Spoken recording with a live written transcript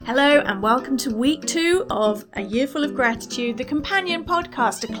Hello and welcome to week 2 of A Year Full of Gratitude, the companion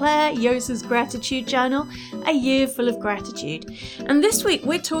podcast to Claire Yosa's Gratitude Journal, A Year Full of Gratitude. And this week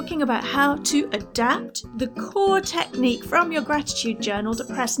we're talking about how to adapt the core technique from your gratitude journal to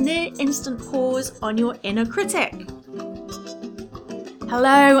press near instant pause on your inner critic.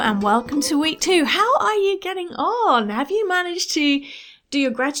 Hello and welcome to week 2. How are you getting on? Have you managed to do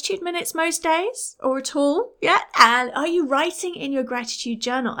your gratitude minutes most days or at all? Yeah. And are you writing in your gratitude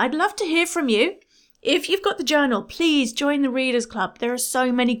journal? I'd love to hear from you. If you've got the journal, please join the Readers Club. There are so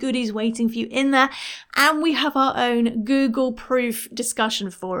many goodies waiting for you in there. And we have our own Google Proof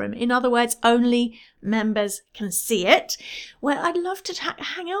discussion forum. In other words, only members can see it. Well, I'd love to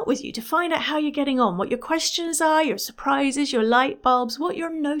hang out with you to find out how you're getting on, what your questions are, your surprises, your light bulbs, what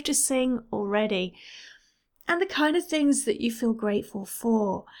you're noticing already, and the kind of things that you feel grateful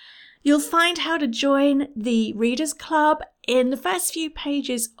for. You'll find how to join the Readers Club in the first few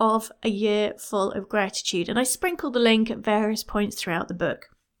pages of A Year Full of Gratitude, and I sprinkle the link at various points throughout the book.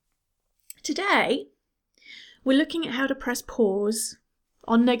 Today, we're looking at how to press pause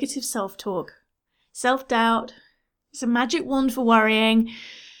on negative self-talk, self-doubt. It's a magic wand for worrying,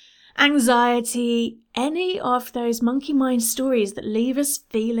 anxiety, any of those monkey mind stories that leave us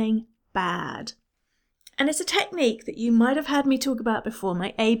feeling bad. And it's a technique that you might have heard me talk about before,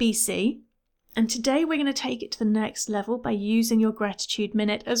 my ABC. And today we're going to take it to the next level by using your gratitude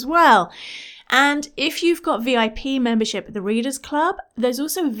minute as well. And if you've got VIP membership at the Readers Club, there's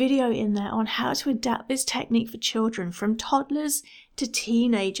also a video in there on how to adapt this technique for children from toddlers to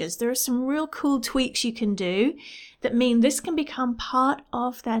teenagers. There are some real cool tweaks you can do that mean this can become part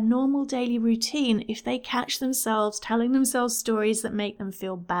of their normal daily routine if they catch themselves telling themselves stories that make them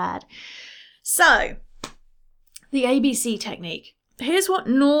feel bad. So, the ABC technique. Here's what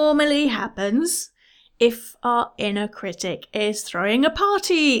normally happens if our inner critic is throwing a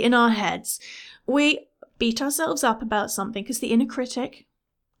party in our heads. We beat ourselves up about something because the inner critic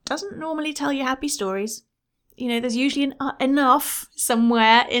doesn't normally tell you happy stories. You know, there's usually enough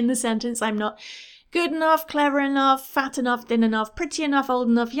somewhere in the sentence. I'm not good enough, clever enough, fat enough, thin enough, pretty enough, old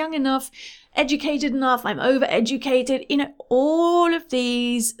enough, young enough, educated enough, I'm overeducated. You know, all of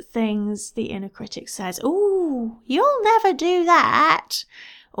these things the inner critic says, "Ooh, you'll never do that."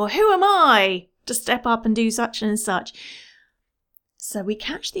 Or who am I to step up and do such and such? So we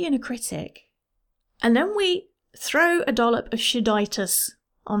catch the inner critic and then we throw a dollop of shoulditis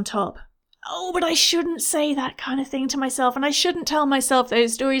on top. Oh, but I shouldn't say that kind of thing to myself, and I shouldn't tell myself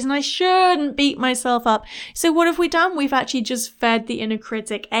those stories, and I shouldn't beat myself up. So what have we done? We've actually just fed the inner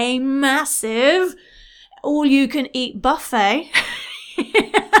critic a massive all-you-can-eat buffet,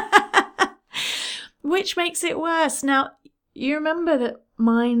 which makes it worse. Now, you remember that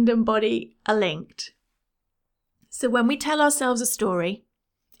mind and body are linked. So when we tell ourselves a story,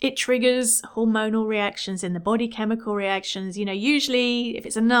 it triggers hormonal reactions in the body, chemical reactions. You know, usually if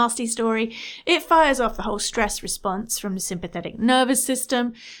it's a nasty story, it fires off the whole stress response from the sympathetic nervous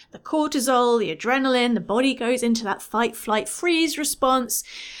system, the cortisol, the adrenaline, the body goes into that fight, flight, freeze response.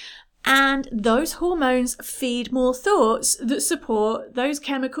 And those hormones feed more thoughts that support those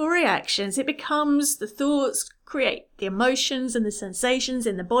chemical reactions. It becomes the thoughts create the emotions and the sensations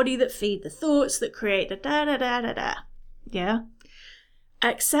in the body that feed the thoughts that create the da-da-da-da-da. Yeah?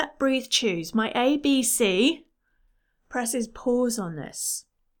 Accept, breathe, choose. My ABC presses pause on this.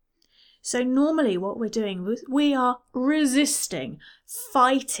 So normally what we're doing, we are resisting,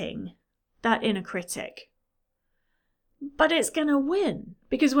 fighting that inner critic. But it's going to win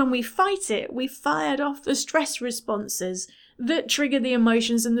because when we fight it, we fired off the stress responses that trigger the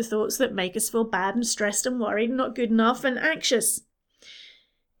emotions and the thoughts that make us feel bad and stressed and worried and not good enough and anxious.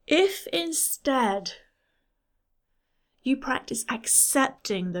 If instead you practice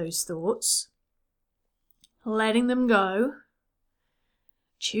accepting those thoughts, letting them go,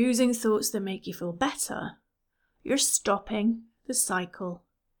 choosing thoughts that make you feel better, you're stopping the cycle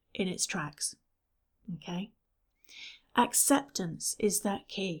in its tracks. Okay? Acceptance is that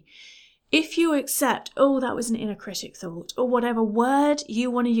key. If you accept, oh, that was an inner critic thought, or whatever word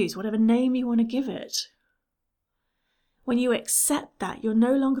you want to use, whatever name you want to give it, when you accept that, you're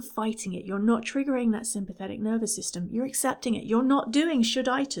no longer fighting it. You're not triggering that sympathetic nervous system. You're accepting it. You're not doing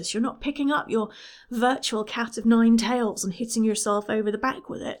shoulditis. You're not picking up your virtual cat of 9 tails and hitting yourself over the back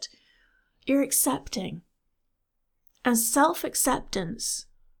with it. You're accepting. And self-acceptance,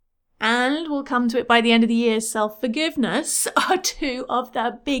 and we'll come to it by the end of the year, self-forgiveness, are 2 of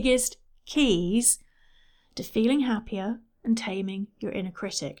the biggest keys to feeling happier and taming your inner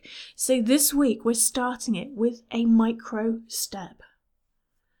critic. So this week we're starting it with a micro step.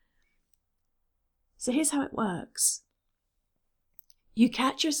 So here's how it works. you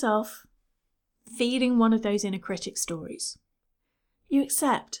catch yourself feeding one of those inner critic stories. You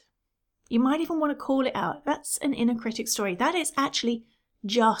accept. You might even want to call it out. That's an inner critic story. That is actually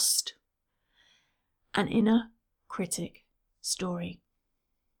just an inner critic story.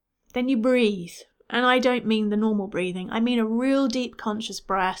 Then you breathe. And I don't mean the normal breathing. I mean a real deep conscious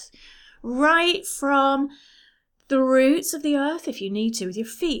breath right from the roots of the earth, if you need to, with your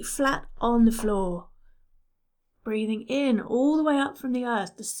feet flat on the floor. Breathing in all the way up from the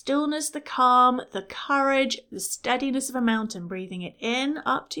earth, the stillness, the calm, the courage, the steadiness of a mountain. Breathing it in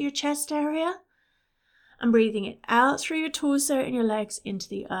up to your chest area and breathing it out through your torso and your legs into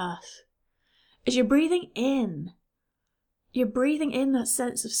the earth. As you're breathing in that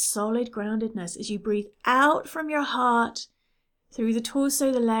sense of solid groundedness. As you breathe out from your heart, through the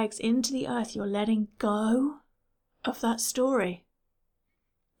torso, the legs, into the earth, you're letting go of that story.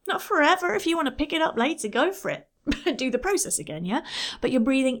 Not forever. If you want to pick it up later, go for it. Do the process again, yeah? But you're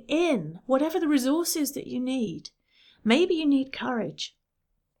breathing in whatever the resources that you need. Maybe you need courage.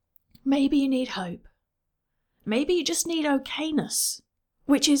 Maybe you need hope. Maybe you just need okayness,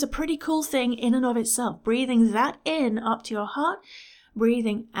 which is a pretty cool thing in and of itself. Breathing that in up to your heart,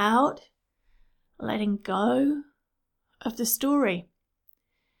 breathing out, letting go of the story.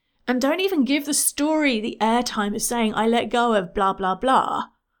 And don't even give the story the airtime of saying, I let go of blah, blah, blah.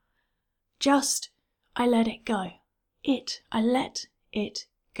 Just, I let it go. I let it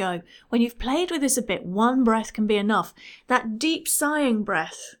go. When you've played with this a bit, one breath can be enough. That deep sighing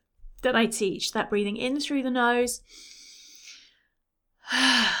breath that I teach, that breathing in through the nose,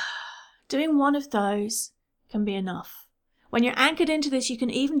 doing one of those can be enough. When you're anchored into this, you can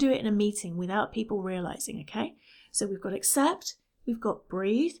even do it in a meeting without people realizing, okay? So we've got accept, we've got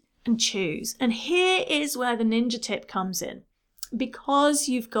breathe, and choose. And here is where the ninja tip comes in. Because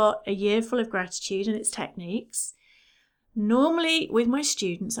you've got a year full of gratitude and its techniques, normally with my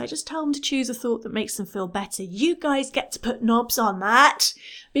students, I just tell them to choose a thought that makes them feel better. You guys get to put knobs on that,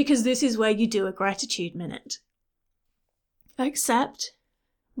 because this is where you do a gratitude minute. Accept,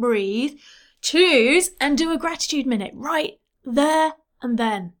 breathe, choose, and do a gratitude minute right there and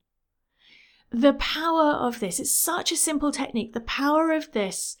then. The power of this, it's such a simple technique, the power of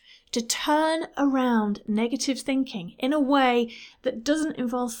this to turn around negative thinking in a way that doesn't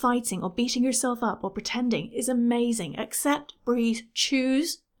involve fighting or beating yourself up or pretending is amazing. Accept, breathe,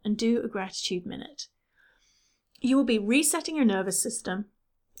 choose, and do a gratitude minute. You will be resetting your nervous system.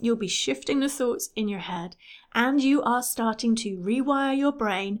 You'll be shifting the thoughts in your head, and you are starting to rewire your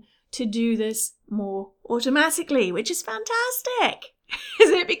brain to do this more automatically, which is fantastic as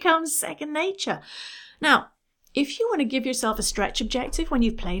it becomes second nature. Now, if you want to give yourself a stretch objective when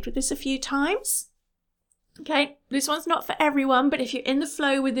you've played with this a few times, okay, this one's not for everyone, but if you're in the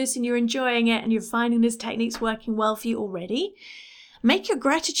flow with this and you're enjoying it and you're finding this technique's working well for you already, make your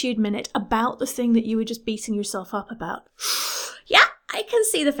gratitude minute about the thing that you were just beating yourself up about. Yeah, I can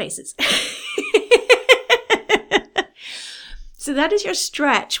see the faces. So that is your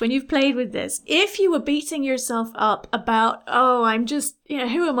stretch when you've played with this. If you were beating yourself up about, oh, I'm just,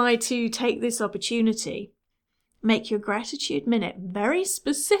 who am I to take this opportunity? Make your gratitude minute very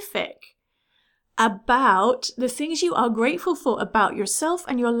specific about the things you are grateful for about yourself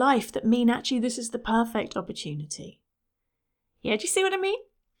and your life that mean actually this is the perfect opportunity. Yeah, do you see what I mean?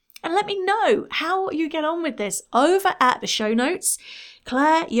 And let me know how you get on with this over at the show notes,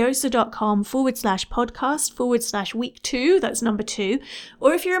 clairejosa.com/podcast/week 2, that's number 2.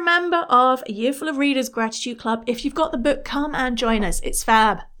 Or if you're a member of A Year Full of Readers Gratitude Club, if you've got the book, come and join us. It's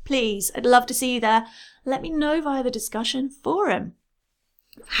fab. Please, I'd love to see you there. Let me know via the discussion forum.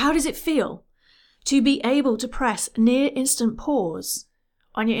 How does it feel to be able to press near instant pause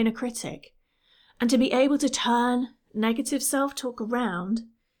on your inner critic and to be able to turn negative self-talk around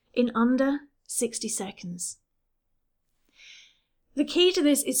in under 60 seconds? The key to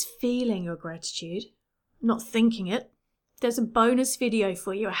this is feeling your gratitude, not thinking it. There's a bonus video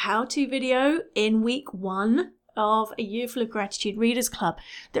for you, a how-to video in week 1 of A Year Full of Gratitude Readers Club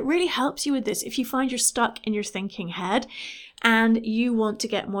that really helps you with this if you find you're stuck in your thinking head and you want to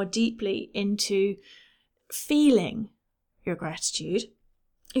get more deeply into feeling your gratitude.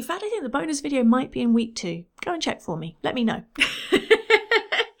 In fact, I think the bonus video might be in week 2. Go and check for me. Let me know.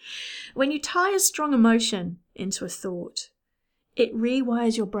 When you tie a strong emotion into a thought, it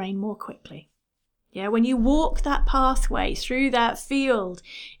rewires your brain more quickly. Yeah, when you walk that pathway through that field,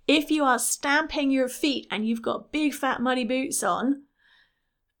 if you are stamping your feet and you've got big fat muddy boots on,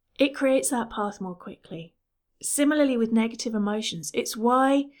 it creates that path more quickly. Similarly with negative emotions, it's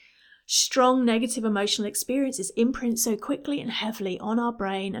why strong negative emotional experiences imprint so quickly and heavily on our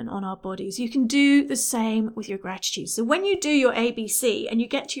brain and on our bodies. You can do the same with your gratitude. So when you do your ABC and you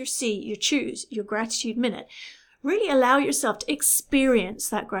get to your C, your choose, your gratitude minute, really allow yourself to experience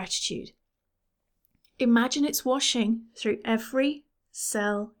that gratitude. Imagine it's washing through every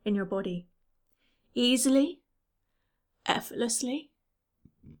cell in your body. Easily, effortlessly,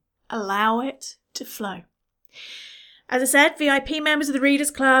 allow it to flow. As I said, VIP members of the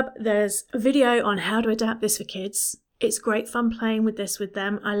Readers Club, there's a video on how to adapt this for kids. It's great fun playing with this with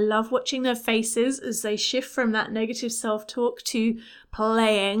them. I love watching their faces as they shift from that negative self-talk to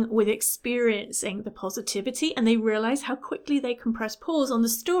playing with experiencing the positivity, and they realize how quickly they can press pause on the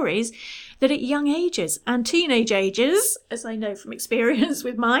stories that at young ages and teenage ages, as I know from experience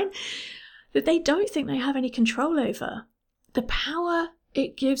with mine, that they don't think they have any control over. The power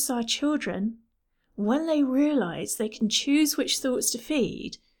it gives our children when they realize they can choose which thoughts to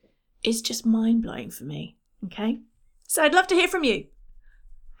feed is just mind-blowing for me, okay? So I'd love to hear from you.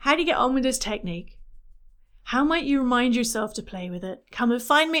 How do you get on with this technique? How might you remind yourself to play with it? Come and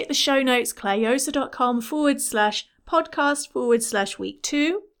find me at the show notes, clarejosa.com/podcast/week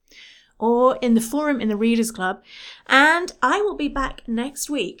 2, or in the forum in the Readers Club. And I will be back next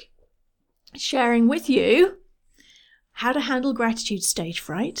week sharing with you how to handle gratitude stage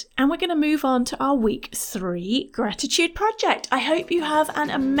fright. And we're going to move on to our week 3 gratitude project. I hope you have an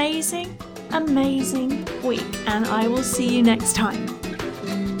amazing week, and I will see you next time.